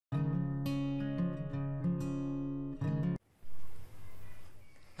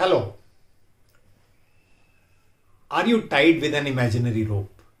Hello. Are you tied with an imaginary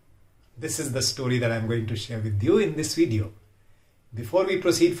rope? This is the story that I'm going to share with you in this video. Before we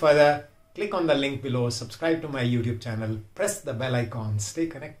proceed further, click on the link below, subscribe to my YouTube channel, press the bell icon, stay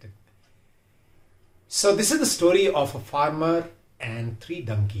connected. So this is the story of a farmer and 3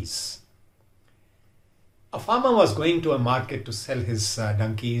 donkeys. A farmer was going to a market to sell his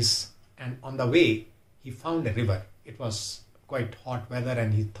donkeys, and on the way he found a river. It was quite hot weather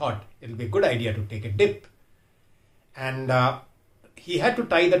and he thought it will be a good idea to take a dip. And he had to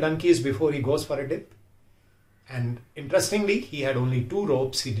tie the donkeys before he goes for a dip. And interestingly, he had only 2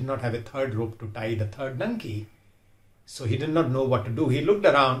 ropes. He did not have a 3rd rope to tie the 3rd donkey. So he did not know what to do. He looked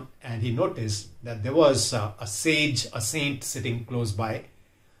around and he noticed that there was a sage, a saint sitting close by.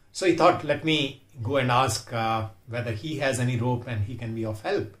 So he thought, let me go and ask whether he has any rope and he can be of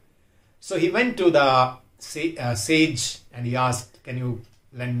help. So he went to the sage and he asked, can you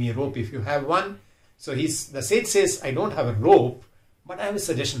lend me a rope if you have one? So the sage says, I don't have a rope, but I have a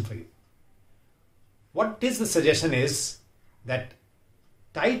suggestion for you. What is the suggestion is that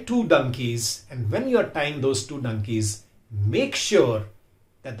tie 2 donkeys, and when you are tying those 2 donkeys, make sure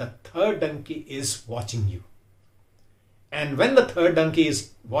that the 3rd donkey is watching you. And when the 3rd donkey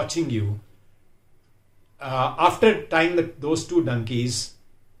is watching you, after tying those 2 donkeys,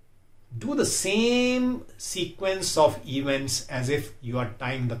 do the same sequence of events as if you are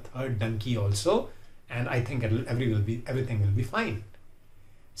tying the 3rd donkey also, and I think everything will be fine.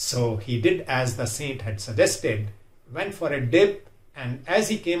 So he did as the saint had suggested, went for a dip, and as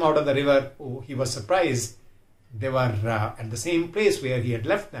he came out of the river, he was surprised they were at the same place where he had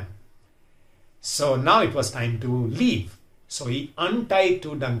left them. So now it was time to leave. So he untied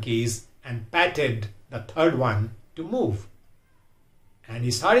 2 donkeys and patted the 3rd one to move. And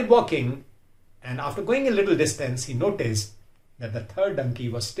he started walking, and after going a little distance, he noticed that the 3rd donkey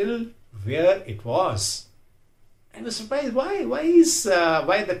was still where it was. And he was surprised, why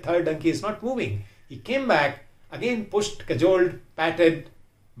the 3rd donkey is not moving. He came back, again pushed, cajoled, patted,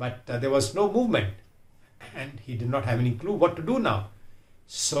 but there was no movement. And he did not have any clue what to do now.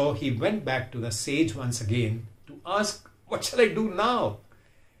 So he went back to the sage once again to ask, what shall I do now?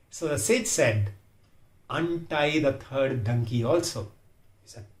 So the sage said, untie the 3rd donkey also. He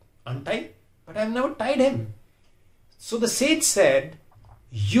said, untie? But I have never tied him. So the sage said,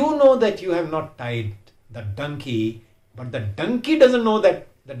 you know that you have not tied the donkey, but the donkey doesn't know that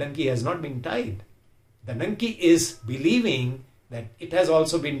the donkey has not been tied. The donkey is believing that it has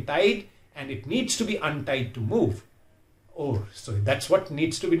also been tied and it needs to be untied to move. Oh, so that's what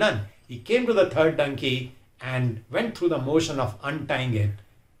needs to be done. He came to the 3rd donkey and went through the motion of untying it.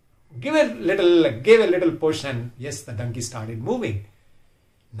 Gave a little push, and yes, the donkey started moving.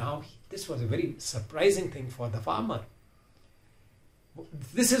 Now, this was a very surprising thing for the farmer.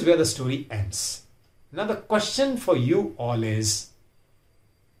 This is where the story ends. Now, the question for you all is,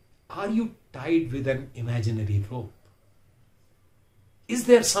 are you tied with an imaginary rope? Is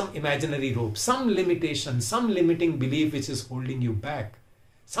there some imaginary rope, some limitation, some limiting belief which is holding you back?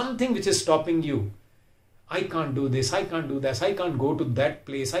 Something which is stopping you. I can't do this, I can't do this, I can't go to that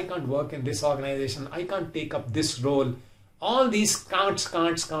place, I can't work in this organization, I can't take up this role. All these can'ts,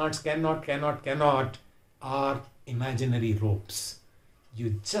 cannot are imaginary ropes.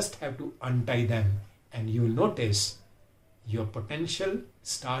 You just have to untie them and you will notice your potential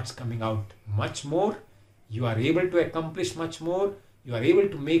starts coming out much more. You are able to accomplish much more. You are able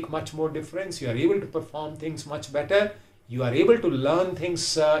to make much more difference. You are able to perform things much better. You are able to learn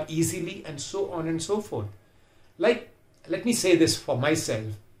things easily, and so on and so forth. Like, let me say this for myself.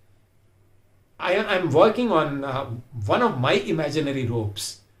 I'm working on one of my imaginary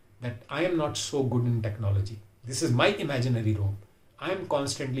ropes, that I am not so good in technology. This is my imaginary rope. I am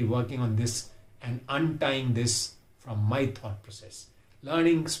constantly working on this and untying this from my thought process.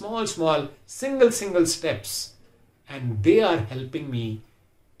 Learning small, single steps. And they are helping me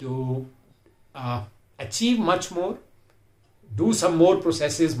to achieve much more, do some more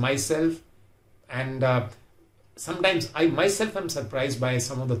processes myself, and sometimes I myself am surprised by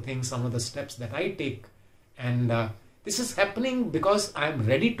some of the things, some of the steps that I take. And this is happening because I am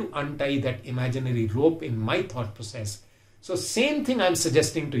ready to untie that imaginary rope in my thought process. So same thing I'm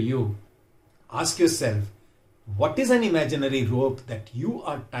suggesting to you. Ask yourself, what is an imaginary rope that you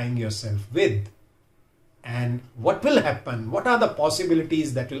are tying yourself with? And what will happen? What are the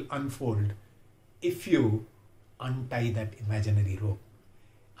possibilities that will unfold if you untie that imaginary rope?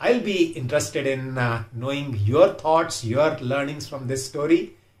 I'll be interested in knowing your thoughts, your learnings from this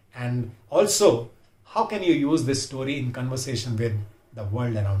story, and also how can you use this story in conversation with the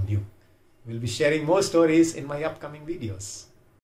world around you. We'll be sharing more stories in my upcoming videos.